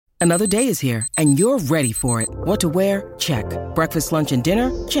Another day is here, and you're ready for it. What to wear? Check. Breakfast, lunch, and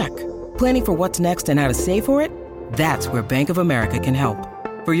dinner? Check. Planning for what's next and how to save for it? That's where Bank of America can help.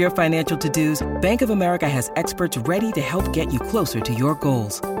 For your financial to-dos, Bank of America has experts ready to help get you closer to your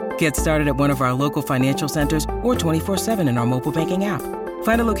goals. Get started at one of our local financial centers or 24/7 in our mobile banking app.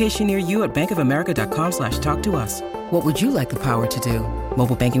 Find a location near you at bankofamerica.com/talktous. What would you like the power to do?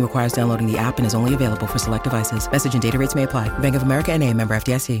 Mobile banking requires downloading the app and is only available for select devices. Message and data rates may apply. Bank of America N.A., member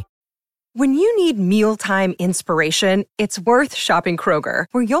FDIC. When you need mealtime inspiration, it's worth shopping Kroger,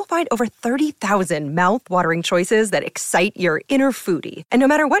 where you'll find over 30,000 mouth-watering choices that excite your inner foodie. And no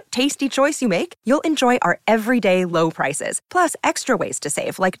matter what tasty choice you make, you'll enjoy our everyday low prices, plus extra ways to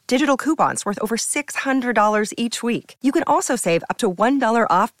save, like digital coupons worth over $600 each week. You can also save up to $1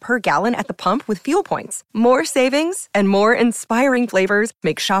 off per gallon at the pump with fuel points. More savings and more inspiring flavors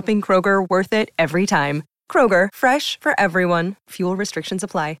make shopping Kroger worth it every time. Kroger, fresh for everyone. Fuel restrictions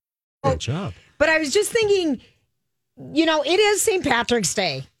apply. Good job. But I was just thinking, it is St. Patrick's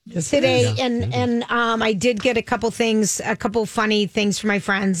Day today, and I did get a couple funny things for my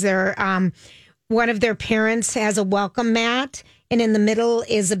friends. One of their parents has a welcome mat, and in the middle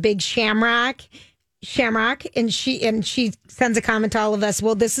is a big shamrock, and she sends a comment to all of us.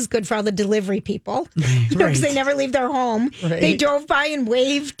 Well, this is good for all the delivery people, because they never leave their home. Right. They drove by and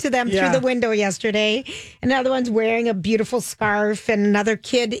waved to them through the window yesterday. Another one's wearing a beautiful scarf, and another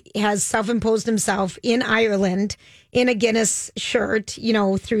kid has self-imposed himself in Ireland in a Guinness shirt,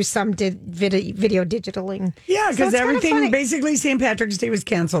 through some video digitaling. Yeah, because everything, basically St. Patrick's Day was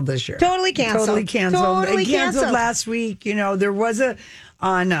canceled this year. Totally canceled. It canceled last week. There was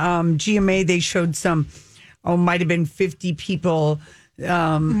on GMA, they showed some, might have been 50 people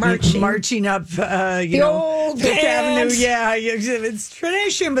marching up, old Fifth Avenue. Yeah, it's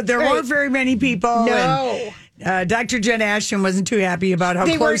tradition, but there weren't very many people. No. And, Dr. Jen Ashton wasn't too happy about how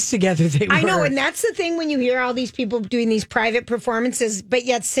close together they were. I know, and that's the thing when you hear all these people doing these private performances, but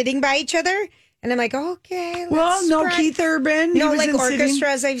yet sitting by each other. And I'm like, okay, well, no, spread. Keith Urban. No, like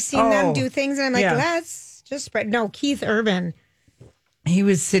orchestras, I've seen them do things, and I'm like, let's just spread. No, Keith Urban. He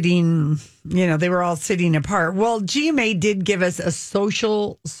was sitting, they were all sitting apart. Well, GMA did give us a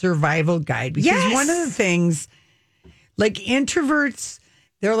social survival guide, because one of the things, like introverts,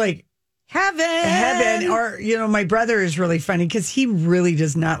 they're like, heaven. Or, my brother is really funny because he really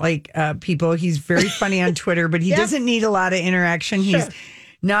does not like people. He's very funny on Twitter, but he doesn't need a lot of interaction. He's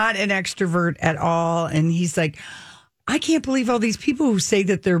not an extrovert at all. And he's like, I can't believe all these people who say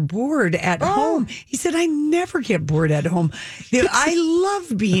that they're bored at home. He said, I never get bored at home. I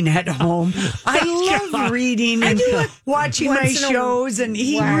love being at home. I love reading and watching my shows. And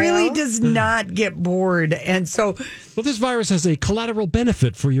he really does not get bored. And so... Well, this virus has a collateral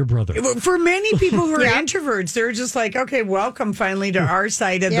benefit for your brother. For many people who are introverts, they're just like, okay, welcome finally to our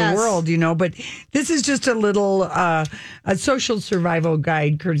side of the world, But this is just a little a social survival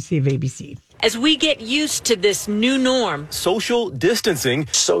guide courtesy of ABC. As we get used to this new norm. Social distancing.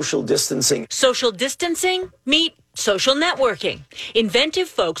 Social distancing. Social distancing? Meet social networking. Inventive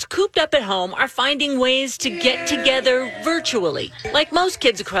folks cooped up at home are finding ways to get together virtually. Like most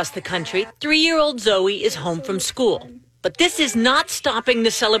kids across the country, 3-year-old Zoe is home from school. But this is not stopping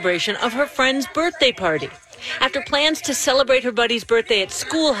the celebration of her friend's birthday party. After plans to celebrate her buddy's birthday at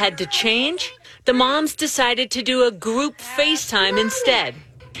school had to change, the moms decided to do a group FaceTime instead.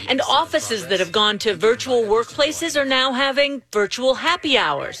 And offices that have gone to virtual workplaces are now having virtual happy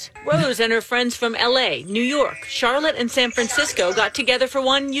hours. Rose and her friends from L.A., New York, Charlotte, and San Francisco got together for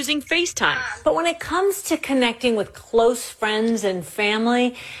one using FaceTime. But when it comes to connecting with close friends and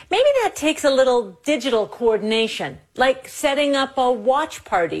family, maybe that takes a little digital coordination. Like setting up a watch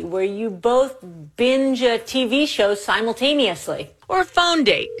party where you both binge a TV show simultaneously. Or a phone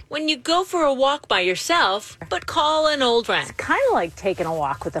date, when you go for a walk by yourself, but call an old friend. It's kind of like taking a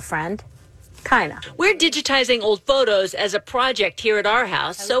walk with a friend. Kind of. We're digitizing old photos as a project here at our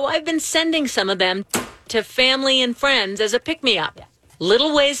house, so I've been sending some of them to family and friends as a pick-me-up.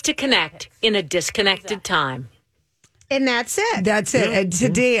 Little ways to connect in a disconnected time. And that's it. That's it. And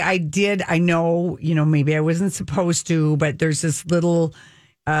today I know, maybe I wasn't supposed to, but there's this little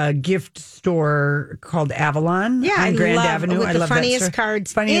gift store called Avalon on Grand Avenue. With I the love funniest that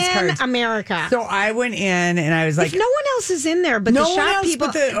cards funniest in cards. America. So I went in and I was like, if no one else is in there, but the shop people,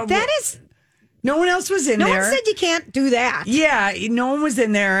 no one else was in there. No one said you can't do that. Yeah, no one was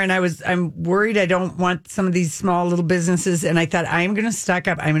in there, and I'm worried. I don't want some of these small little businesses, and I thought I'm going to stock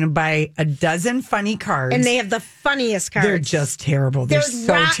up. I'm going to buy a dozen funny cards, and they have the funniest cards. They're just terrible. They're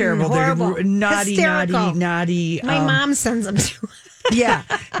so rotten, terrible. Horrible. They're naughty, hysterical. naughty. My mom sends them to us. Yeah,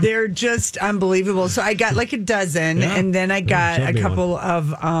 they're just unbelievable. So I got like a dozen, and then I got a couple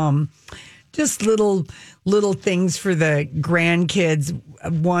of just little things for the grandkids.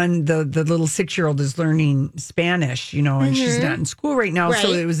 One, the little 6-year-old is learning Spanish, and she's not in school right now.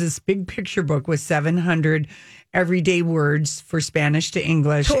 So it was this big picture book with 700 everyday words for Spanish to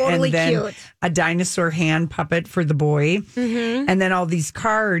English. Totally and then cute. A dinosaur hand puppet for the boy. And then all these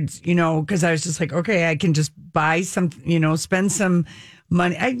cards, because I was just like, okay, I can just buy some, spend some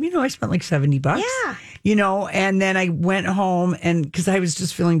money. I spent like $70. Yeah. And then I went home and because I was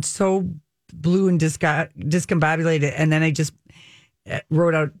just feeling so blue and discombobulated. And then I just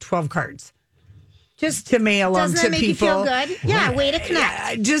wrote out 12 cards. Just to mail them to Doesn't that make people. you feel good? Yeah, way to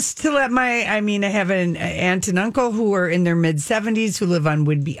connect. Just to let I have an aunt and uncle who are in their mid-70s who live on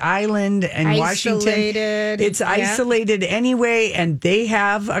Whidbey Island and Washington. It's isolated anyway, and they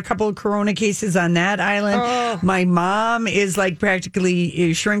have a couple of corona cases on that island. Oh. My mom is like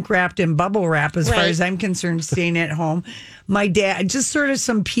practically shrink wrapped in bubble wrap as far as I'm concerned, staying at home. My dad, just sort of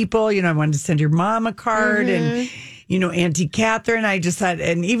some people, I wanted to send your mom a card and Auntie Catherine, I just had,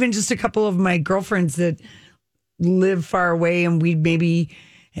 and even just a couple of my girlfriends that live far away, and we'd maybe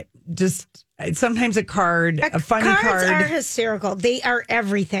just sometimes a card, a funny card. Cards are hysterical. They are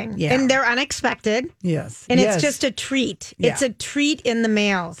everything. Yeah. And they're unexpected. Yes. And it's just a treat. Yeah. It's a treat in the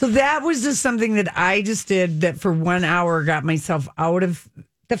mail. So that was just something that I just did that for 1 hour got myself out of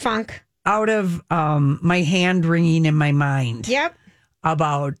the funk, out of my hand wringing in my mind. Yep.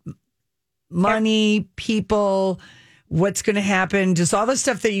 About money, people, what's going to happen, just all the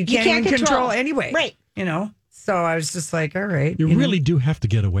stuff that you can't even control anyway. Right. So I was just like, all right. You really do have to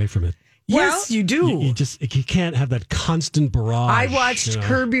get away from it. Yes, you do. You can't have that constant barrage. I watched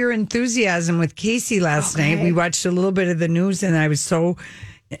Curb Your Enthusiasm with Casey last night. We watched a little bit of the news, and I was so,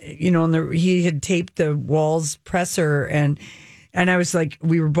 he had taped the Walls presser, and I was like,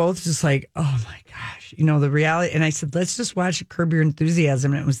 we were both just like, oh my gosh, the reality. And I said, let's just watch Curb Your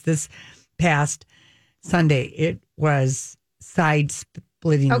Enthusiasm. And it was this past Sunday. It was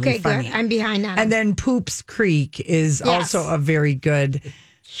side-splittingly funny. Good. I'm behind on it. And then Poops Creek is also a very good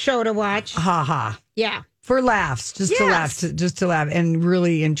show to watch. Ha ha. Yeah. For laughs, just to laugh. And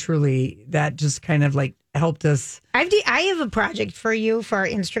really and truly, that just kind of like helped us. I have a project for you for our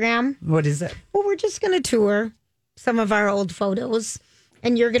Instagram. What is it? Well, we're just going to tour some of our old photos.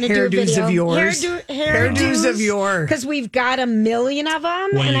 And you're going to do a hairdos video. Of yours. Hairdos of yours. Because we've got 1 million of them.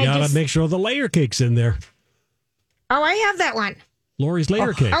 Well, you got to make sure the layer cake's in there. Oh, I have that one. Lori's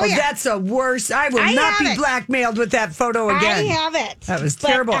layer cake. Oh, yeah. That's the worst. I will not be blackmailed with that photo again. I have it. That was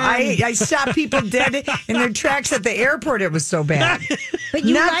terrible. I stopped people dead in their tracks at the airport. It was so bad. But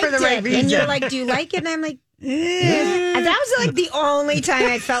you not liked for the right it. reason. And you're like, do you like it? And I'm like, And that was like the only time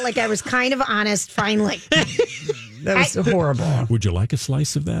I felt like I was kind of honest finally. That was horrible. Would you like a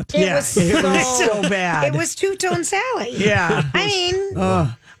slice of that? It was so bad. It was Two-Tone Sally. Yeah. I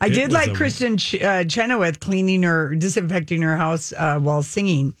mean... I did like Kristen Chenoweth disinfecting her house while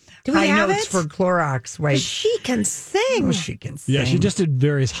singing. Do we high have notes it? for Clorox wipes. She can sing. Oh, she can sing. Yeah, she just did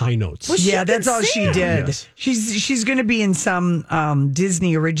various high notes. Well, that's all she did. Yes. She's going to be in some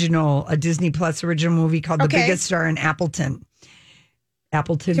Disney Plus original movie called The Biggest Star in Appleton,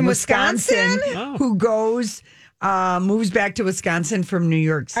 Wisconsin. Oh. Who goes moves back to Wisconsin from New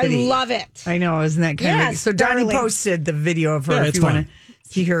York City. I love it. I know, isn't that kind of? So Donnie posted the video of her if you want to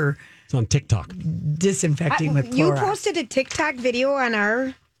see her. It's on TikTok. Disinfecting with Clorox. You posted a TikTok video on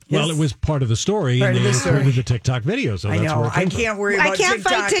our... Well, it was part of the story. Part of the story. Included the TikTok video. So I that's know. where it came I can't worry about I can't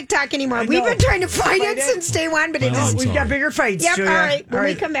TikTok. fight TikTok anymore. We've been trying to fight it since day one, but we've got bigger fights. Yep. Julia. All right. When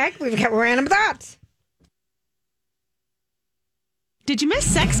we come back, we've got random thoughts. Did you miss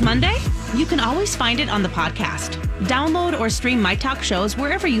Sex Monday? You can always find it on the podcast. Download or stream My Talk shows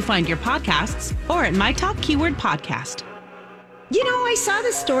wherever you find your podcasts or at My Talk Keyword Podcast. You know, I saw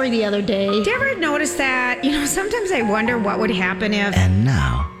this story the other day. Did you ever notice that? You know, sometimes I wonder what would happen if... And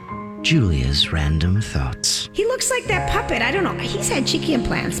now, Julia's random thoughts. He looks like that puppet. I don't know. He's had cheeky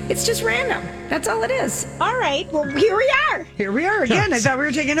implants. It's just random. That's all it is. All right. Well, here we are. Here we are again. I thought we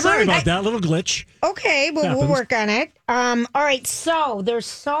were taking a Sorry break. about that little glitch. Okay. Well, Happens. we'll work on it. All right. So there's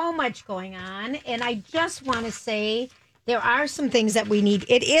so much going on. And I just want to say... there are some things that we need.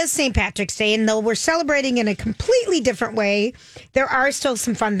 It is St. Patrick's Day, and though we're celebrating in a completely different way, there are still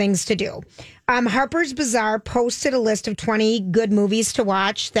some fun things to do. Harper's Bazaar posted a list of 20 good movies to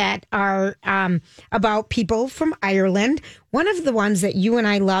watch that are about people from Ireland. One of the ones that you and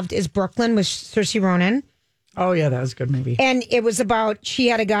I loved is Brooklyn with Saoirse Ronan. Oh, yeah, that was a good movie. And it was about, she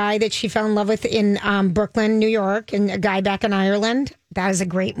had a guy that she fell in love with in Brooklyn, New York, and a guy back in Ireland. That is a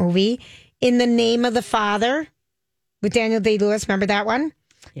great movie. In the Name of the Father. with Daniel Day-Lewis. Remember that one?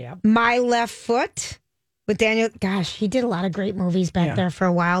 Yeah. My Left Foot with Daniel. Gosh, he did a lot of great movies back there for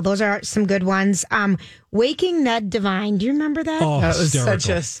a while. Those are some good ones. Waking Ned Divine. Do you remember that? Oh, That was hysterical. such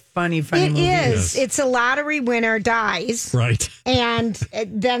a funny movie. It is. Yes. It's a lottery winner dies. Right. And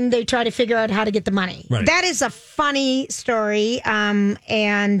then they try to figure out how to get the money. Right. That is a funny story.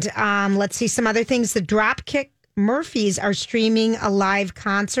 Let's see some other things. The Dropkick Murphys are streaming a live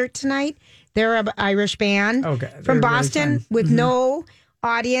concert tonight. They're an Irish band Okay, from they're really Boston fun. with no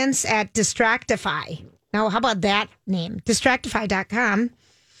audience at Distractify. Now, how about that name? Distractify.com.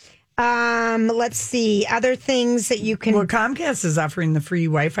 Let's see. Other things that you can... Well, Comcast is offering the free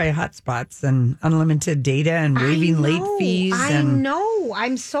Wi-Fi hotspots and unlimited data and waiving late fees. I know.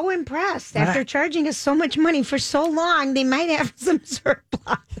 I'm so impressed. After charging us so much money for so long, they might have some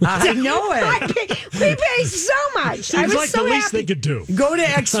surplus. I know it. We pay so much. I Seems was like so the least happy. they could do. Go to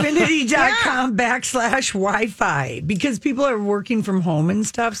Xfinity.com/Wi-Fi because people are working from home and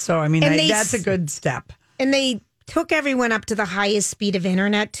stuff. So, I mean, And they that's a good step. And they took everyone up to the highest speed of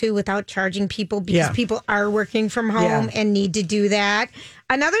internet too without charging people because people are working from home and need to do that.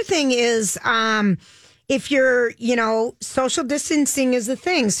 Another thing is if you're, social distancing is the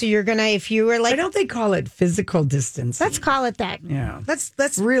thing. So you're going to, if you were like... Why don't they call it physical distancing? Let's call it that. Yeah.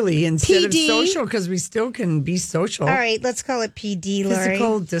 Let's really, instead PD. of social, because we still can be social. All right, let's call it PD, Lori.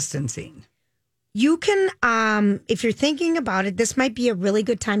 Physical distancing. You can, if you're thinking about it, this might be a really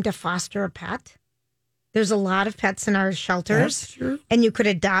good time to foster a pet. There's a lot of pets in our shelters. That's true. And you could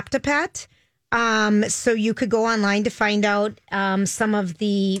adopt a pet. So you could go online to find out some of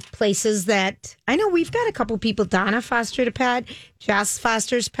the places that... I know we've got a couple people. Donna fostered a pet. Jess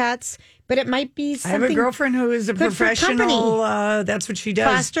fosters pets. But it might be something... I have a girlfriend who is a good for professional. That's what she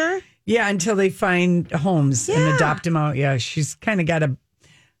does. Foster? Yeah, until they find homes and adopt them out. Yeah, she's kind of got a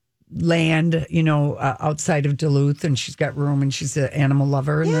land, outside of Duluth, and she's got room, and she's an animal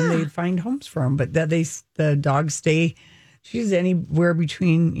lover, and then they find homes for them. But the dogs stay. She's anywhere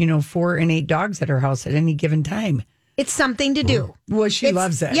between 4 and 8 dogs at her house at any given time. It's something to do. Well, she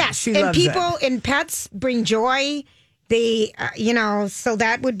loves it. Yes, she and loves people it. and pets bring joy. They, so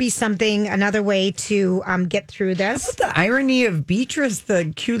that would be something, another way to get through this. The irony of Beatrice,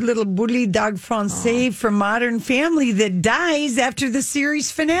 the cute little bully dog Francais from Modern Family that dies after the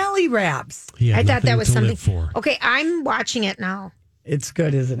series finale wraps. I thought that was to something. live for. Okay, I'm watching it now. It's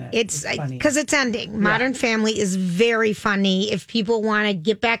good, isn't it? It's funny. because it's ending. Modern Family is very funny. If people want to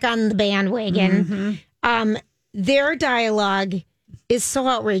get back on the bandwagon, their dialogue is so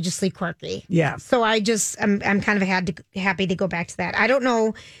outrageously quirky. Yeah. So I'm kind of happy to go back to that. I don't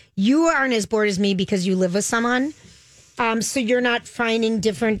know. You aren't as bored as me because you live with someone. So you're not finding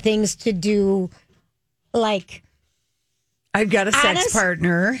different things to do, like. I've got a sex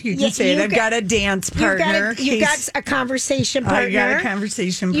partner. You can say it. I've got a dance partner. You've got a conversation partner. I've got a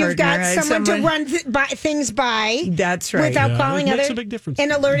convection partner. You've got someone to run things by. That's right. Without calling it makes other a big difference.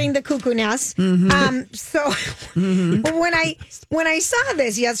 and alerting the cuckoo nest. So when I saw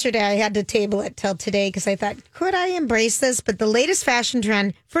this yesterday, I had to table it till today because I thought, could I embrace this? But the latest fashion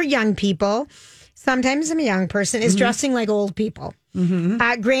trend for young people, sometimes I'm a young person, is dressing like old people.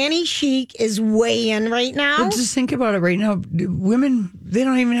 Granny chic is way in right now. But just think about it right now. Women, they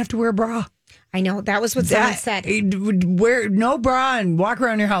don't even have to wear a bra. I know. That was what someone said. Wear no bra and walk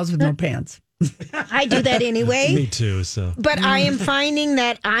around your house with no pants. I do that anyway. Me too. So, But I am finding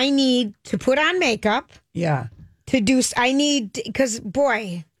that I need to put on makeup. Yeah. Because,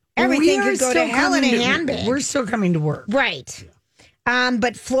 boy, everything could go to hell in a handbag. We're still coming to work. Right.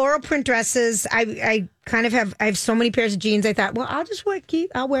 But floral print dresses, I kind of have so many pairs of jeans. I thought, well,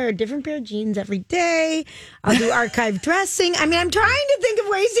 I'll wear a different pair of jeans every day. I'll do archive dressing. I mean, I'm trying to think of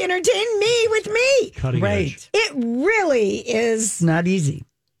ways to entertain me with me. cutting Right. edge. It really is. It's not easy.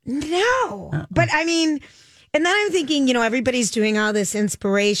 No. But I mean, and then I'm thinking, everybody's doing all this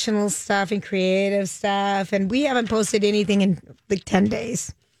inspirational stuff and creative stuff, and we haven't posted anything in like 10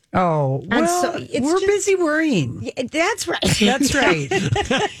 days. Oh, And well, so it's we're just- busy worrying. Yeah, that's right. That's right.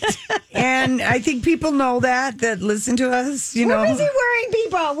 And I think people know that listen to us, We're busy worrying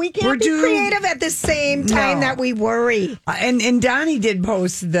people. We We're can't be creative at the same time No. that we worry. And Donnie did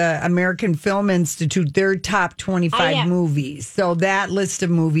post the American Film Institute, their top 25 yeah. movies. So that list of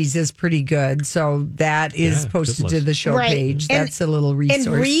movies is pretty good. So that is Yeah, posted good to list. the show Right. page. And- That's a little resource.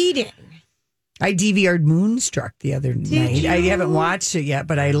 And reading. I DVR'd Moonstruck the other night. you? I haven't watched it yet,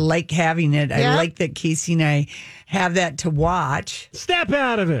 but I like having it. Yeah. I like that Casey and I have that to watch. Snap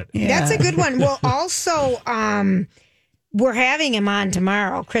out of it. Yeah. That's a good one. Well, also, we're having him on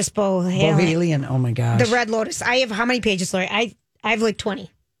tomorrow, Chris Bohalian. Bohalian. Oh my gosh. The Red Lotus. I have how many pages, Lori? I have like 20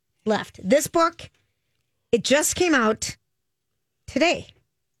 left. This book It just came out today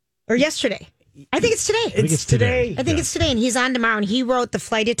or yesterday. I think it's today. It's today. I think it's today, and he's on tomorrow, and he wrote The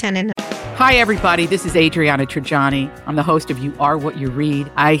Flight Attendant. Hi, everybody. This is Adriana Trajani. I'm the host of You Are What You Read.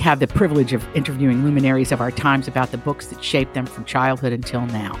 I have the privilege of interviewing luminaries of our times about the books that shaped them from childhood until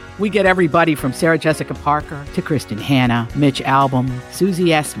now. We get everybody from Sarah Jessica Parker to Kristen Hanna, Mitch Albom, Susie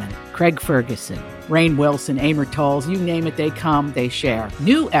Essman, Craig Ferguson, Rainn Wilson, Amor Tolls, you name it, they come, they share.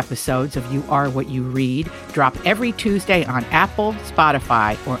 New episodes of You Are What You Read drop every Tuesday on Apple,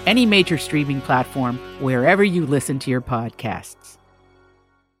 Spotify, or any major streaming platform wherever you listen to your podcasts.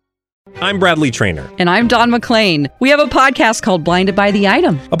 I'm Bradley Trainer. And I'm Don McClain. We have a podcast called Blinded by the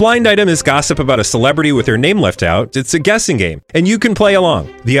Item. A blind item is gossip about a celebrity with their name left out. It's a guessing game, and you can play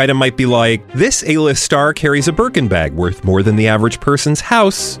along. The item might be like, this A-list star carries a Birkin bag worth more than the average person's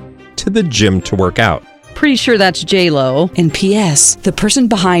house to the gym to work out. Pretty sure that's J-Lo. And P.S. the person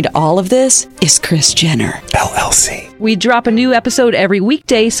behind all of this is Kris Jenner, LLC. We drop a new episode every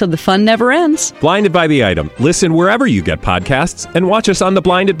weekday so the fun never ends. Blinded by the Item. Listen wherever you get podcasts and watch us on the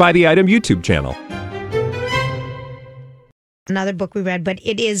Blinded by the Item YouTube channel. Another book we read, but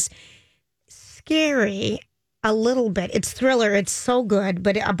it is scary a little bit. It's thriller. It's so good,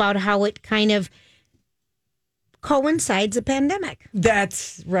 but about how it kind of coincides a pandemic.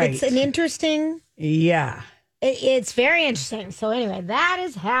 That's right. It's an interesting... Yeah. It's very interesting. So anyway, that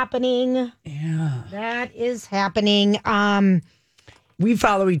is happening. Yeah. That is happening. We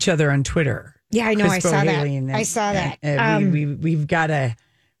follow each other on Twitter. Yeah, I know. Crispo I saw that. Haley I saw that.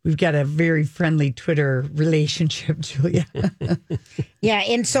 We've got a very friendly Twitter relationship, Julia. Yeah,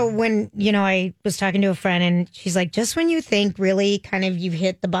 and so when, I was talking to a friend and she's like, just when you think really kind of you've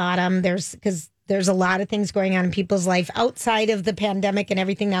hit the bottom, because there's a lot of things going on in people's life outside of the pandemic and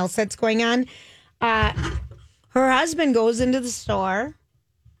everything else that's going on. Her husband goes into the store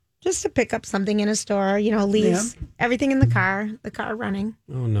just to pick up something in a store, leaves everything in the car running.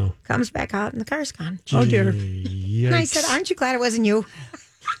 Oh, no. Comes back out and the car's gone. Oh, dear. Yikes. And I said, aren't you glad it wasn't you?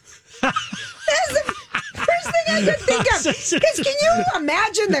 That's the first thing I could think of. Because can you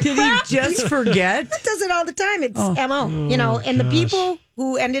imagine the crap? Did he just forget? That does it all the time. It's MO, and the people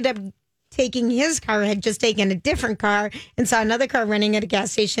who ended up taking his car had just taken a different car and saw another car running at a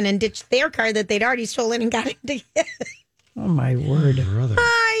gas station and ditched their car that they'd already stolen and got into his. Oh, my word.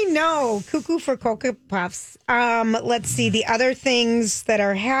 I know. Cuckoo for Cocoa Puffs. Let's see. The other things that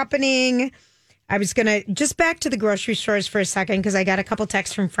are happening. I was going to just back to the grocery stores for a second because I got a couple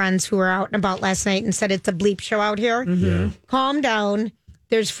texts from friends who were out and about last night and said it's a bleep show out here. Mm-hmm. Yeah. Calm down.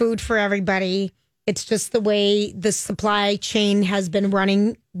 There's food for everybody. It's just the way the supply chain has been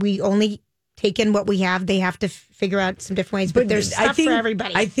running. We only take in what we have. They have to figure out some different ways, but there's stuff for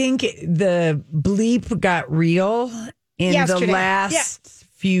everybody. I think the bleep got real in Yesterday. the last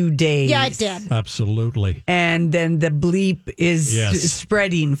few days. Yeah, it did. Absolutely. And then the bleep is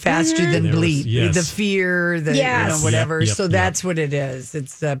spreading faster than bleep. The fear, whatever. Yep, so that's what it is.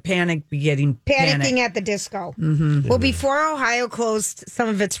 It's panic begetting panic. Panicking at the disco. Mm-hmm. Well, before Ohio closed some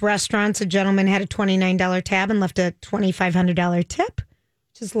of its restaurants, a gentleman had a $29 tab and left a $2,500 tip,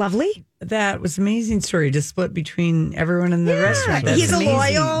 which is lovely. That was an amazing story to split between everyone in the restaurant. That's He's amazing. a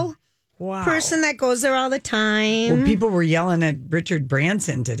loyal person that goes there all the time. Well, people were yelling at Richard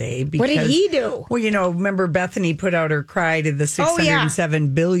Branson today. Because, what did he do? Well, remember Bethany put out her cry to the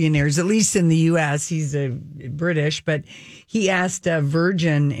 607 billionaires, at least in the U.S. He's a British, but he asked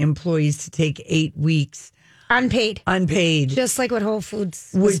Virgin employees to take 8 weeks. Unpaid. Just like what Whole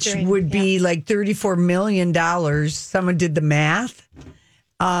Foods was which doing. Would be like $34 million. Someone did the math.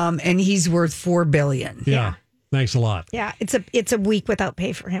 And he's worth $4 billion. Yeah. Thanks a lot. Yeah. It's a week without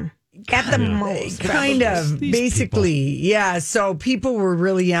pay for him. At the most. Kind of. These basically. people. Yeah. So people were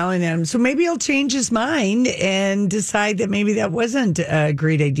really yelling at him. So maybe he'll change his mind and decide that maybe that wasn't a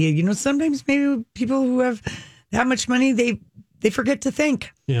great idea. Sometimes maybe people who have that much money, they forget to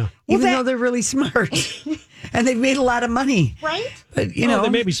think. Yeah. Even though they're really smart. And they've made a lot of money. Right? But, they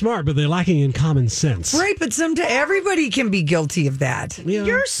may be smart, but they're lacking in common sense. Right, but sometimes everybody can be guilty of that. Yeah.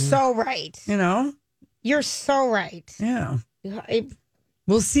 You're so right. You're so right. Yeah.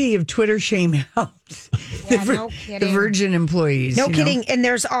 We'll see if Twitter shame helps. No kidding. The Virgin employees. No kidding. And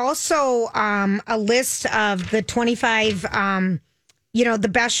there's also a list of the 25, the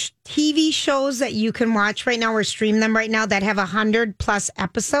best TV shows that you can watch right now or stream them right now that have 100+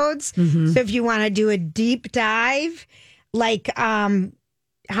 episodes. Mm-hmm. So if you want to do a deep dive, like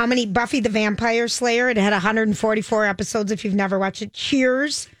how many Buffy the Vampire Slayer? It had 144 episodes if you've never watched it.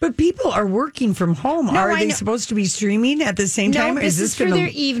 Cheers. But people are working from home. No, Are I they know. supposed to be streaming at the same time? No, this is for their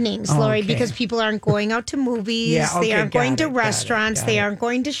evenings, Lori, because people aren't going out to movies. Yeah, they okay, aren't going to got it, restaurants. They aren't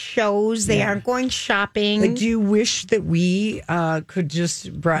going to shows. They aren't going shopping. Like, do you wish that we could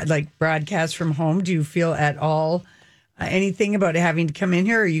just broadcast from home? Do you feel at all anything about having to come in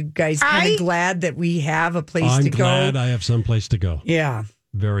here? Are you guys kind of glad that we have a place to go? I'm glad I have some place to go. Yeah.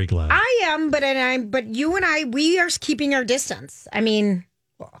 Very glad. I am, but you and I, we are keeping our distance. I mean,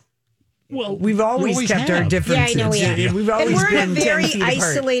 well, we've always kept our differences. Yeah, I know we have. We've always and we're been in a 10 very feet apart.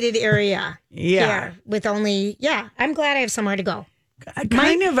 isolated area. Yeah. Here with only, I'm glad I have somewhere to go.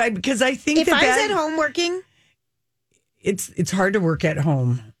 Because I think if I was at home working, it's hard to work at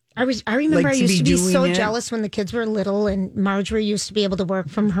home. I remember I used to be so it. jealous when the kids were little and Marjorie used to be able to work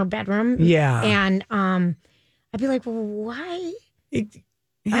from her bedroom. Yeah. And I'd be like, well, why?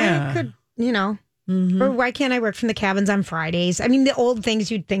 Yeah. I could, or why can't I work from the cabins on Fridays? I mean, the old things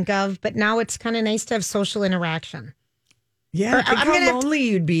you'd think of, but now it's kind of nice to have social interaction. Yeah, think how lonely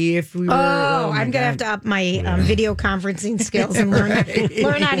you'd be if we were. I'm going to have to up my video conferencing skills and learn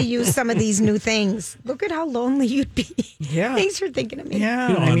how to use some of these new things. Look at how lonely you'd be. Yeah. Thanks for thinking of me.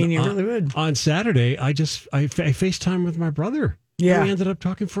 Yeah, you really would. On Saturday, I FaceTime with my brother. Yeah. We ended up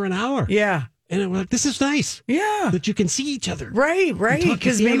talking for an hour. Yeah. And it was like, this is nice. Yeah. That you can see each other. Right.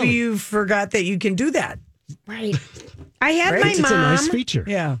 Because maybe you forgot that you can do that. Right. I had my mom. It's a nice feature.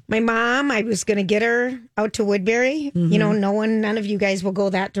 Yeah. My mom, I was going to get her out to Woodbury. Mm-hmm. None of you guys will go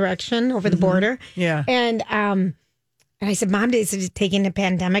that direction over the border. Yeah. And I said, Mom, is it taking the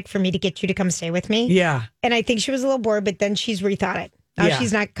pandemic for me to get you to come stay with me? Yeah. And I think she was a little bored, but then she's rethought it. Now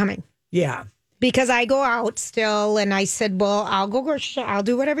she's not coming. Yeah. Because I go out still, and I said, well, I'll go I'll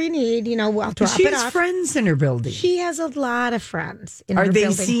do whatever you need. I'll drop it off. She has friends in her building. She has a lot of friends in her Are building.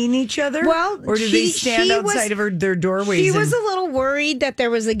 they seeing each other? Well, or do they stand outside of their doorways? She was a little worried that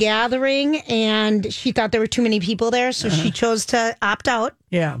there was a gathering, and she thought there were too many people there, so she chose to opt out.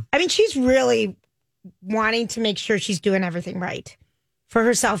 Yeah. I mean, she's really wanting to make sure she's doing everything right for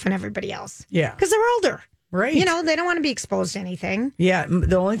herself and everybody else. Yeah. Because they're older. Right. They don't want to be exposed to anything. Yeah.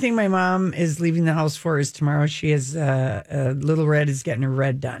 The only thing my mom is leaving the house for is tomorrow. She has Little Red is getting her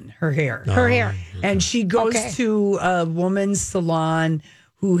red done, her hair. Her hair. And she goes to a woman's salon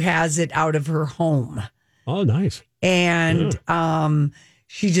who has it out of her home. Oh, nice. And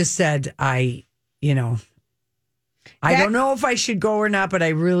she just said, I don't know if I should go or not, but I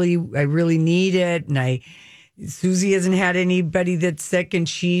really need it. And Susie hasn't had anybody that's sick, and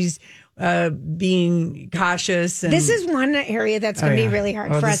she's being cautious. And this is one area that's going to be really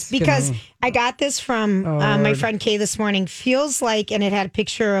hard for us because I got this from my friend Kay this morning. Feels like, and it had a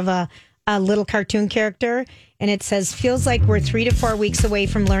picture of a little cartoon character, and it says, feels like we're 3 to 4 weeks away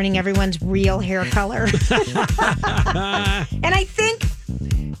from learning everyone's real hair color. And I think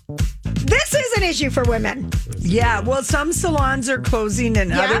this is an issue for women. Yeah, well, some salons are closing,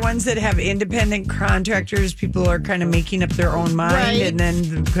 and other ones that have independent contractors, people are kind of making up their own mind, and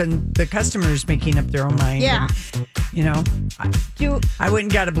then the customers making up their own mind. Yeah. And, I went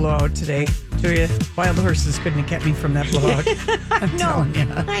and got a blowout today. Tell you, wild horses couldn't have kept me from that blowout.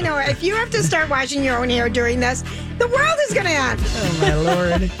 I know. If you have to start washing your own hair during this, the world is going to end. Oh, my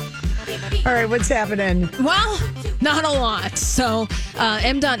Lord. All right, what's happening? Well, not a lot. So,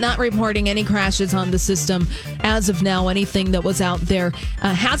 MDOT not reporting any crashes on the system as of now. Anything that was out there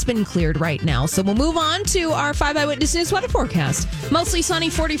has been cleared right now. So we'll move on to our 5 Eyewitness News weather forecast. Mostly sunny,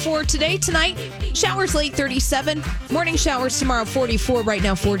 44 today. Tonight, showers late, 37. Morning showers tomorrow, 44. Right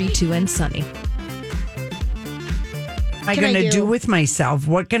now, 42 and sunny. What am I going to do with myself?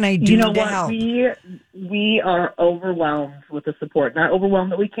 What can I do to help? We are overwhelmed with the support. Not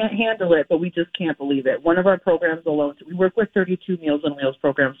overwhelmed that we can't handle it, but we just can't believe it. One of our programs alone, we work with 32 Meals on Wheels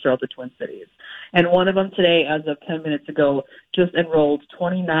programs throughout the Twin Cities. And one of them today, as of 10 minutes ago, just enrolled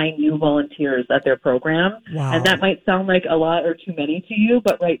 29 new volunteers at their program. Wow. And that might sound like a lot or too many to you,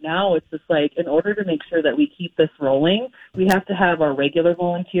 but right now it's just like, in order to make sure that we keep this rolling, we have to have our regular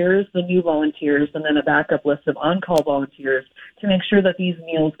volunteers, the new volunteers, and then a backup list of on-call volunteers to make sure that these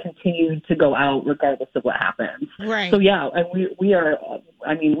meals continue to go out regardless of what happens. Right. So yeah, and we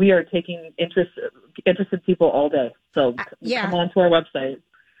are taking interested people all day. So come on to our website.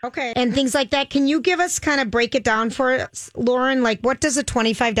 Okay. And things like that. Can you give us kind of break it down for us, Lauren? Like, what does a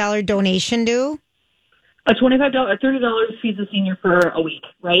 $25 donation do? $30 feeds a senior for a week,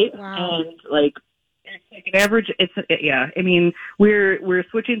 right? Wow. And like, Like an average, I mean, we're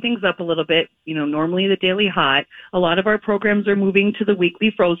switching things up a little bit. You know, normally the daily hot. A lot of our programs are moving to the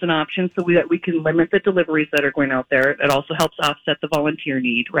weekly frozen option so that we can limit the deliveries that are going out there. It also helps offset the volunteer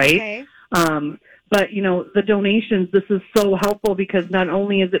need, right? Okay. But, you know, the donations, this is so helpful because not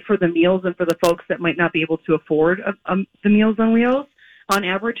only is it for the meals and for the folks that might not be able to afford the Meals on Wheels, on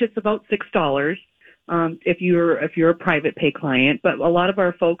average it's about $6 if you're a private pay client. But a lot of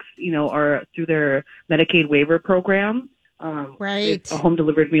our folks, you know, are through their Medicaid waiver program. Right. A home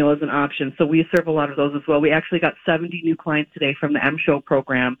delivered meal is an option. So we serve a lot of those as well. We actually got 70 new clients today from the MSHO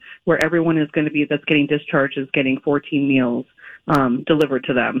program where everyone is going to be, that's getting discharged, is getting 14 meals delivered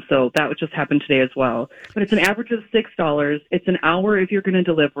to them. So that would just happen today as well. But it's an average of $6. It's an hour if you're going to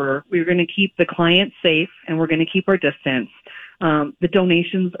deliver. We're going to keep the client safe and we're going to keep our distance. The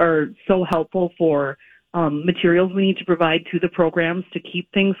donations are so helpful for materials we need to provide to the programs to keep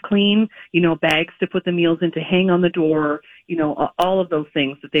things clean, you know, bags to put the meals in, to hang on the door, you know, all of those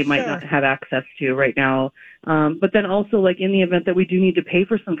things that they might not have access to right now. But then also, like, in the event that we do need to pay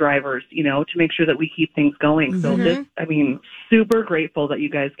for some drivers, you know, to make sure that we keep things going. So this, I mean, super grateful that you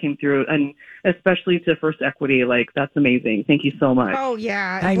guys came through, and especially to First Equity. Like, that's amazing. Thank you so much. Oh,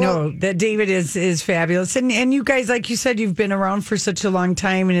 yeah. I know that David is fabulous. And you guys, like you said, you've been around for such a long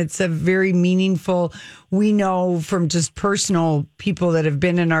time, and it's a very meaningful, we know from just personal people that have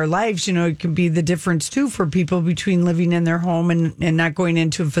been in our lives, you know, it can be the difference too for people between living in their home and not going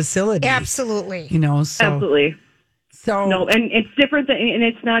into a facility. Absolutely. You know, so. Absolutely. So no, and it's different and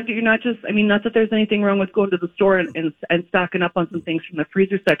it's not, you're not just, I mean, not that there's anything wrong with going to the store and stocking up on some things from the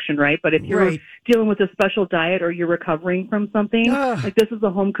freezer section, right? But if you're dealing with a special diet or you're recovering from something, like this is a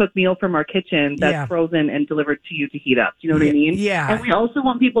home cooked meal from our kitchen that's frozen and delivered to you to heat up. Do you know what I mean? Yeah. And we also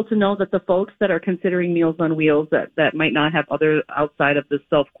want people to know that the folks that are considering Meals on Wheels that might not have other outside of the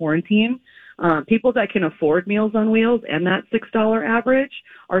self-quarantine, people that can afford Meals on Wheels and that $6 average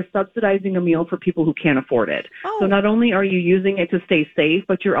are subsidizing a meal for people who can't afford it. Oh. So not only are you using it to stay safe,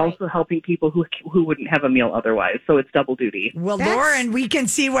 but you're also helping people who wouldn't have a meal otherwise. So it's double duty. Well, Lauren, we can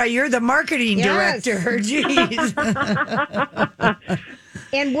see why you're the marketing director. Jeez.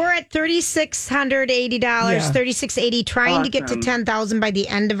 And we're at $3,680, $3,680, trying to get to $10,000 by the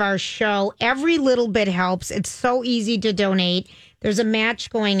end of our show. Every little bit helps. It's so easy to donate. There's a match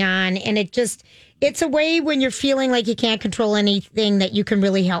going on, and it's a way when you're feeling like you can't control anything that you can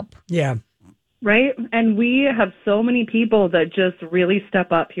really help. Yeah. Right? And we have so many people that just really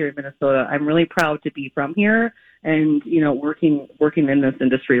step up here in Minnesota. I'm really proud to be from here and, you know, working in this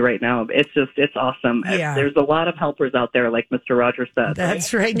industry right now. It's awesome. Yeah. There's a lot of helpers out there, like Mr. Rogers said.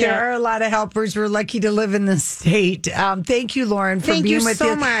 That's right. There are a lot of helpers. We're lucky to live in this state. Thank you, Lauren, for being with us. Thank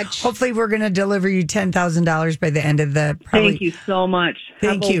you so much. Hopefully we're going to deliver you $10,000 by the end of the... Thank you so much.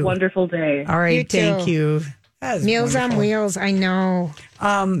 Thank Have you. a wonderful day. All right. Thank you. Meals on Wheels, I know.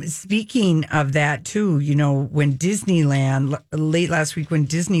 Speaking of that, too, you know, when Disneyland, late last week, when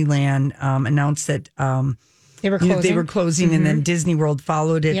Disneyland announced that they were closing, and then Disney World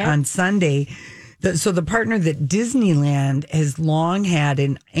followed it on Sunday. So the partner that Disneyland has long had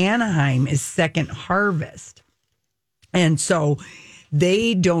in Anaheim is Second Harvest. And so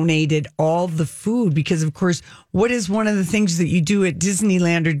they donated all the food because, of course, what is one of the things that you do at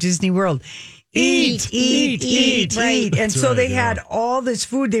Disneyland or Disney World? Eat. Right. And so they had all this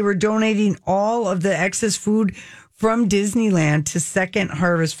food. They were donating all of the excess food from Disneyland to Second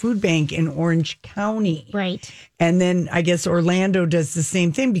Harvest Food Bank in Orange County. Right. And then I guess Orlando does the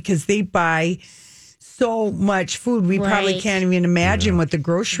same thing because they buy so much food. We probably can't even imagine what the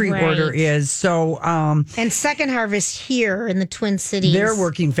grocery order is. So, and Second Harvest here in the Twin Cities, they're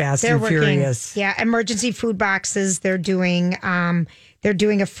working fast and furious. Yeah. Emergency food boxes. They're doing a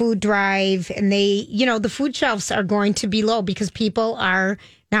food drive, and the food shelves are going to be low because people are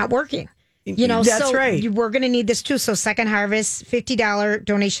not working. You know, that's right. We're going to need this too. So Second Harvest, $50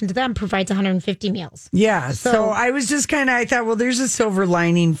 donation to them provides 150 meals. Yeah. So I was just I thought, well, there's a silver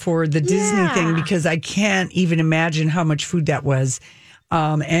lining for the Disney thing because I can't even imagine how much food that was.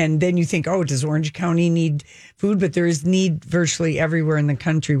 And then you think, oh, does Orange County need food? But there is need virtually everywhere in the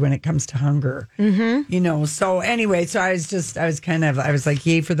country when it comes to hunger. Mm-hmm. You know, so anyway, so I was like,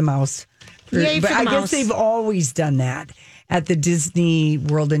 yay for the mouse. But I guess they've always done that at the Disney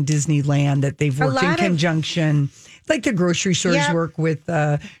World and Disneyland, that they've worked in conjunction. Like the grocery stores work with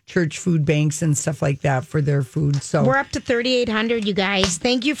church food banks and stuff like that for their food. So we're up to 3,800, you guys.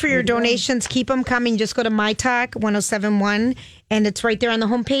 Thank you for your donations. Keep them coming. Just go to My Talk 1071, and it's right there on the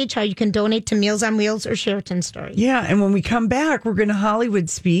homepage how you can donate to Meals on Wheels or Sheraton Story. Yeah, and when we come back, we're going to Hollywood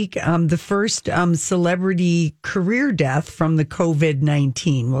Speak, the first celebrity career death from the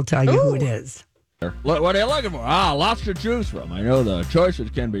COVID-19. We'll tell you who it is. What are you looking for? Lots to choose from. I know the choices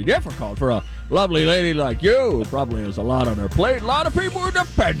can be difficult for a lovely lady like you who probably has a lot on her plate. A lot of people who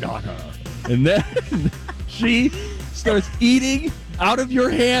depend on her. And then she starts eating out of your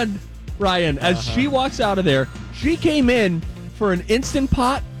hand, Ryan. As she walks out of there, she came in for an Instant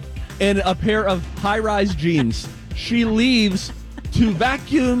Pot and a pair of high-rise jeans. She leaves 2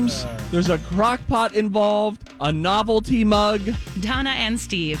 vacuums. There's a crock pot involved, a novelty mug. Donna and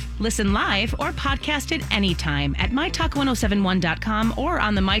Steve. Listen live or podcast it anytime at mytalk1071.com or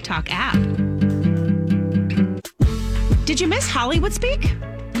on the MyTalk app. Did you miss Hollywood Speak?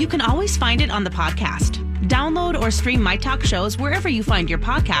 You can always find it on the podcast. Download or stream MyTalk shows wherever you find your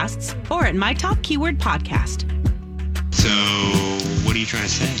podcasts or at MyTalk keyword podcast. So, what are you trying to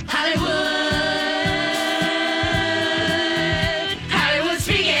say? Hollywood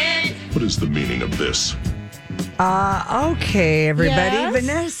speaking. What is the meaning of this? Okay, everybody. Yes?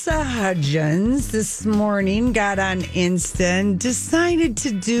 Vanessa Hudgens this morning got on Insta and decided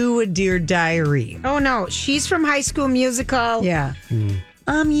to do a Dear Diary. Oh, no. She's from High School Musical. Yeah.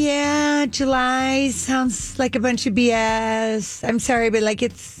 Yeah, July sounds like a bunch of BS. I'm sorry, but like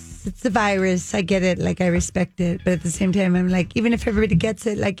it's the virus. I get it. Like I respect it. But at the same time, I'm like, even if everybody gets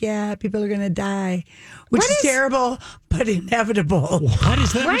it, like, yeah, people are going to die, which is terrible, but inevitable. What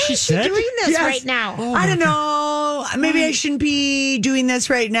is that? Why what she is she said? doing this right now? I don't know. Maybe I shouldn't be doing this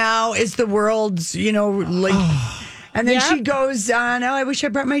right now. Is the world's, like... And then she goes on, I wish I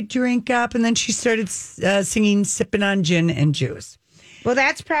brought my drink up. And then she started singing, sipping on gin and juice. Well,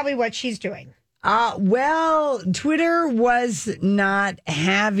 that's probably what she's doing. Well, Twitter was not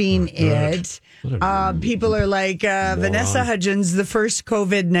having it. People are like, Vanessa Hudgens, the first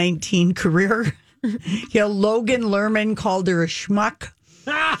COVID-19 career. Logan Lerman called her a schmuck.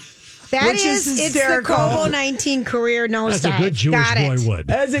 It's the COVID-19 career nosedive. That's a good Jewish boy would.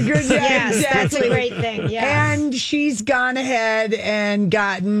 That's a good, yes, exactly. that's a great thing. Yes. And she's gone ahead and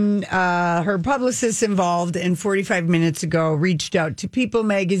gotten her publicist involved, and 45 minutes ago reached out to People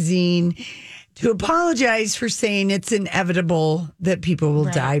magazine to apologize for saying it's inevitable that people will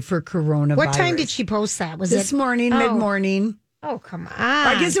die for coronavirus. What time did she post that? Was this morning, mid-morning? Oh, come on.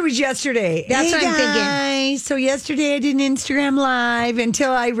 I guess it was yesterday. That's what I'm thinking. So yesterday I did an Instagram Live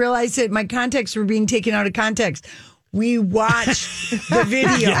until I realized that my contexts were being taken out of context. We watched the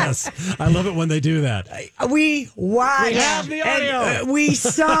video. Yes. I love it when they do that. We watched. We have the audio. And, we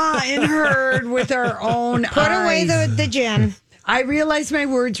saw and heard with our own Put eyes. away the gin. I realized my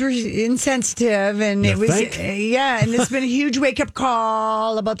words were insensitive, and it was, and it's been a huge wake-up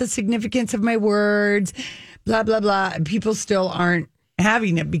call about the significance of my words. Blah, blah, blah. People still aren't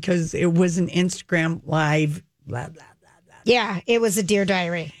having it because it was an Instagram Live, blah, blah, blah, blah. Yeah, it was a Dear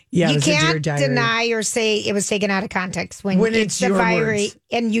Diary. Yeah, you it was a Dear can't Diary. deny or say it was taken out of context when it's the your diary, words.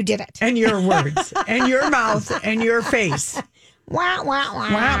 and you did it. And your words, and your mouth, and your face. Wah, wah,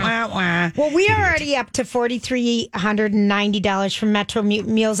 wah. Wah, wah, wah. Well, we are already up to $4,390 from Metro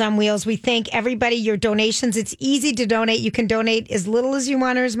Meals on Wheels. We thank everybody. Your donations, it's easy to donate. You can donate as little as you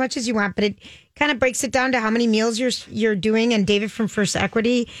want or as much as you want, but it kind of breaks it down to how many meals you're doing. And David from First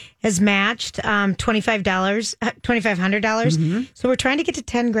Equity has matched $2,500. So we're trying to get to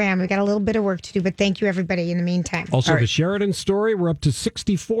 10 grand. We got a little bit of work to do, but thank you everybody in the meantime. Also, the Sheridan story, we're up to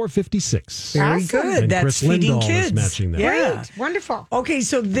 64.56. Very good. And That's Chris feeding Lindahl kids. is matching that. Yeah. Great. Wonderful. Okay,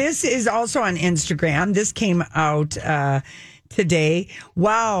 so this is also on Instagram. This came out today.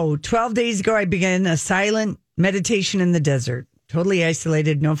 Wow. 12 days ago, I began a silent meditation in the desert. Totally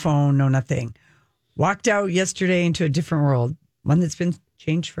isolated, no phone, no nothing. Walked out yesterday into a different world, one that's been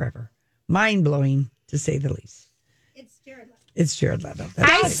changed forever. Mind-blowing, to say the least. It's Jared Leto.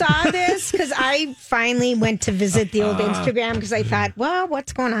 I saw this because I finally went to visit the old Instagram because I thought, well,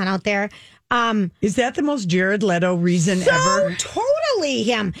 what's going on out there? Is that the most Jared Leto reason ever? Totally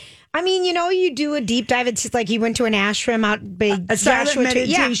him. I mean, you do a deep dive. It's just like he went to an ashram out big. A silent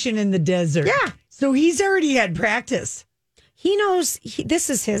meditation in the desert. Yeah. So he's already had practice. He knows this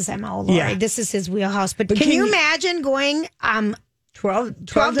is his MO, Lori. Yeah. This is his wheelhouse. But can you imagine going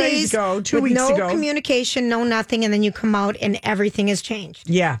 12 days ago, 2 with weeks no ago. communication, no nothing, and then you come out and everything has changed?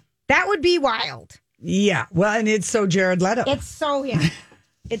 Yeah. That would be wild. Yeah. Well, and it's so Jared Leto. It's so him.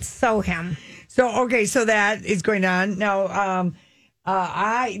 It's so him. So, okay, so that is going on. Now,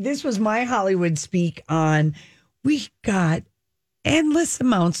 this was my Hollywood speak on, we got endless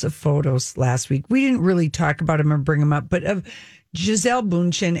amounts of photos last week. We didn't really talk about them or bring them up, but of Gisele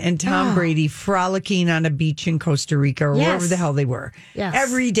Bündchen and Tom Brady frolicking on a beach in Costa Rica or wherever the hell they were. Yes.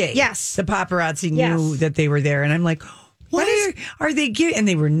 Every day. Yes. The paparazzi knew that they were there. And I'm like, Why are they giving? And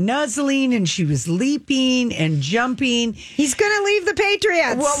they were nuzzling, and she was leaping and jumping. He's going to leave the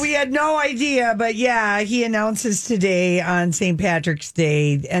Patriots. Well, we had no idea, but yeah, he announces today on St. Patrick's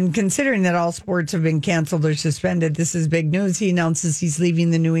Day. And considering that all sports have been canceled or suspended, this is big news. He announces he's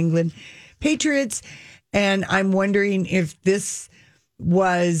leaving the New England Patriots. And I'm wondering if this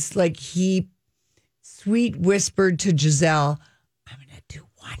was like he sweet whispered to Giselle, I'm going to do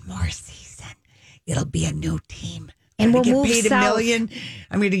one more season. It'll be a new team. And we'll get move paid south. $1 million.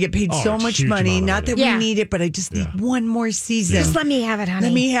 I'm going to get paid so much money. Not that we need it, but I just need one more season. Just let me have it, honey.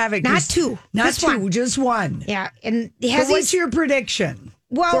 Let me have it. Not two. Not just two. one. Just one. Yeah. And what's your prediction?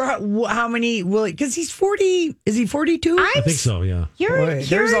 Well, for how many will it? Because he's 40. Is he 42? I think so. Yeah.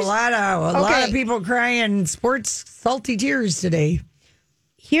 There's a lot of people crying sports salty tears today.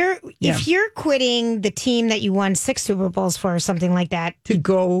 If you're quitting the team that you won 6 Super Bowls for or something like that to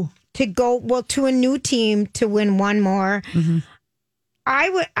go to a new team to win one more. Mm-hmm.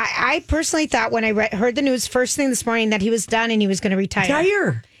 I personally thought when I heard the news first thing this morning that he was done and he was going to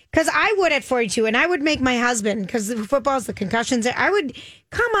retire. Because I would at 42, and I would make my husband, because the football's the concussions. I would,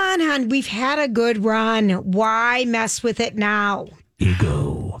 come on, hon, we've had a good run. Why mess with it now?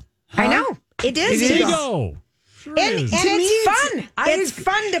 Ego. I know. It is ego. Sure and is. it's fun. It's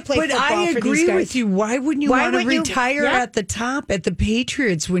fun to play football But I agree with you. Why wouldn't you want to retire at the top at the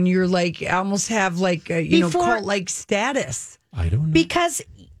Patriots when you're like almost have like cult-like status? I don't know. Because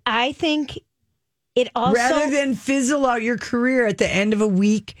I think it also rather than fizzle out your career at the end of a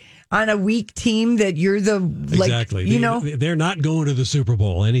week on a weak team that you're exactly. They're not going to the Super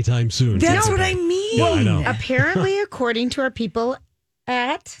Bowl anytime soon. That's what I mean. Yeah, I know. Apparently, according to our people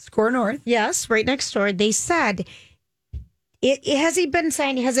at Score North, yes, right next door, they said has he been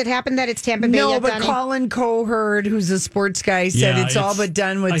signed? Has it happened that it's Tampa Bay? No, yet, but Donnie? Colin Coherd, who's a sports guy, said it's all but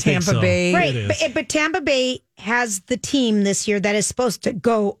done with Tampa Bay. Right, but Tampa Bay has the team this year that is supposed to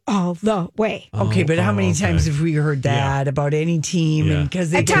go all the way. Okay, but how many times have we heard that about any team? Yeah. And because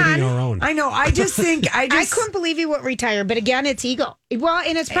they our own. I know. I just think I couldn't believe he wouldn't retire. But again, it's ego. Well,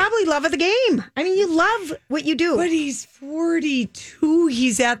 and it's probably love of the game. I mean, you love what you do. But he's 42.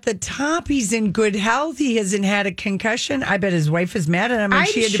 He's at the top. He's in good health. He hasn't had a concussion. I bet his wife is mad at him, and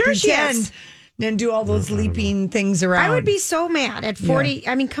she had to pretend and do all those leaping things around. I would be so mad at 40.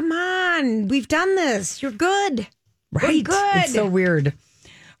 Yeah. I mean, come on. We've done this. You're good. Right. We're good. It's so weird.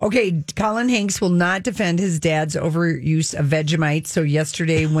 Okay, Colin Hanks will not defend his dad's overuse of Vegemite. So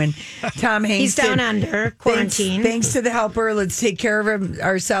yesterday when Tom Hanks... He's down under quarantine. Thanks to the helper, let's take care of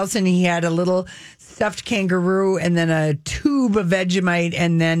ourselves. And he had a little stuffed kangaroo and then a tube of Vegemite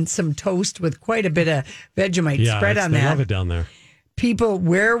and then some toast with quite a bit of Vegemite spread on that. They love it down there. People,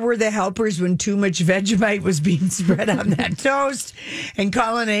 where were the helpers when too much Vegemite was being spread on that toast? And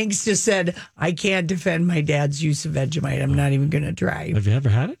Colin Hanks just said, I can't defend my dad's use of Vegemite. I'm not even going to try. Have you ever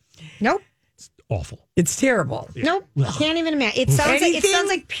had it? Nope. It's awful. It's terrible. Nope. Can't even imagine. It sounds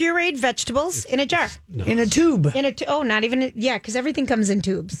like pureed vegetables in a jar. No. In a tube. Not even, because everything comes in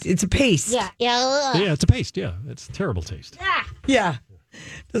tubes. It's a paste. Yeah, it's a paste. Yeah, it's a terrible taste. Yeah.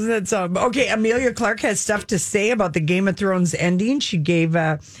 Doesn't that sound... Okay, Amelia Clark has stuff to say about the Game of Thrones ending. She gave...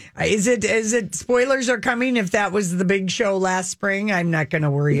 Is it spoilers are coming? If that was the big show last spring, I'm not going to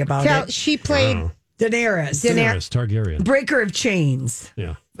worry about it. She played... Daenerys Targaryen. Breaker of Chains.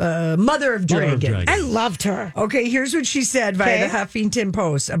 Yeah. Mother of Dragons. I loved her. Okay, here's what she said via the Huffington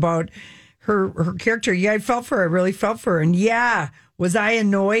Post about her character. Yeah, I felt for her. I really felt for her. And was I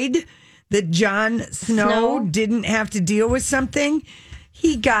annoyed that Jon Snow didn't have to deal with something?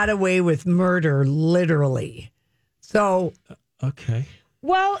 He got away with murder, literally. So, okay.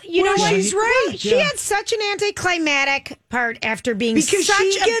 Well, you know what? She's right. Well, she had such an anticlimactic part after being such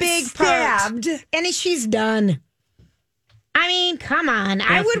a big part. And she's done. I mean, come on.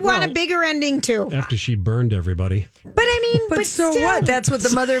 I would want a bigger ending, too. After she burned everybody. But I mean, but so still, what? That's what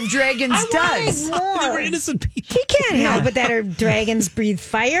the Mother of Dragons does. They were innocent people. She can't help it that her dragons breathe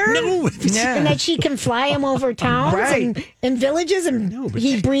fire. No. And that she can fly them over towns and villages and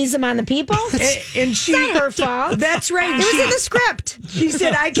he breathes them on the people. And she, it's not her fault. That's right. It was in the script. She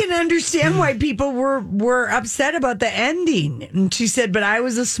said, I can understand why people were upset about the ending. And she said, but I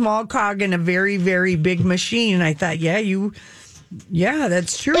was a small cog in a very, very big machine. And I thought, yeah,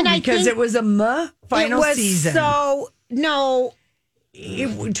 that's true. And because it was a final season. So, no.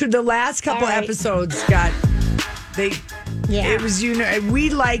 To the last couple episodes, Scott, it was, we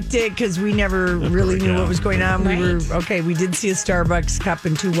liked it because we never really knew what was going on. Right. We did see a Starbucks cup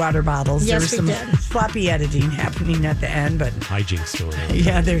and 2 water bottles. Yes, there was some sloppy editing happening at the end, but hijinks going on.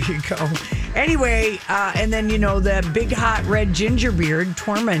 Yeah, there you go. Anyway, and then, the big hot red ginger beard,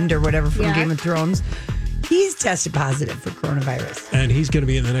 Tormund or whatever from Game of Thrones, He's tested positive for coronavirus. And he's going to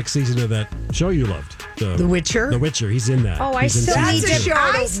be in the next season of that show you loved. The Witcher? The Witcher. He's in that. Oh, I still need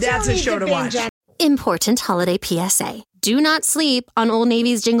That's a show to watch. Important holiday PSA. Do not sleep on Old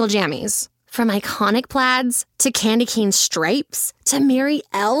Navy's Jingle Jammies. From iconic plaids to candy cane stripes to merry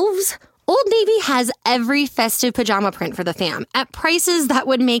elves, Old Navy has every festive pajama print for the fam at prices that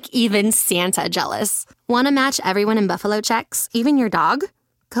would make even Santa jealous. Want to match everyone in Buffalo checks, even your dog?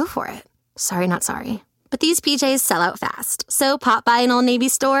 Go for it. Sorry, not sorry. But these PJs sell out fast, so pop by an Old Navy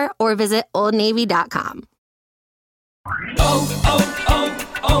store or visit OldNavy.com.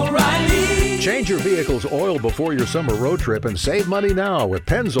 O'Reilly. Change your vehicle's oil before your summer road trip and save money now with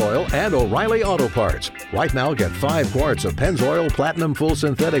Pennzoil and O'Reilly Auto Parts. Right now, get 5 quarts of Pennzoil Platinum Full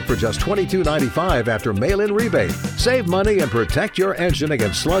Synthetic for just $22.95 after mail-in rebate. Save money and protect your engine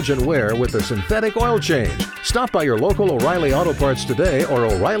against sludge and wear with the synthetic oil change. Stop by your local O'Reilly Auto Parts today or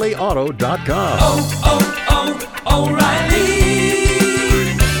O'ReillyAuto.com. O'Reilly.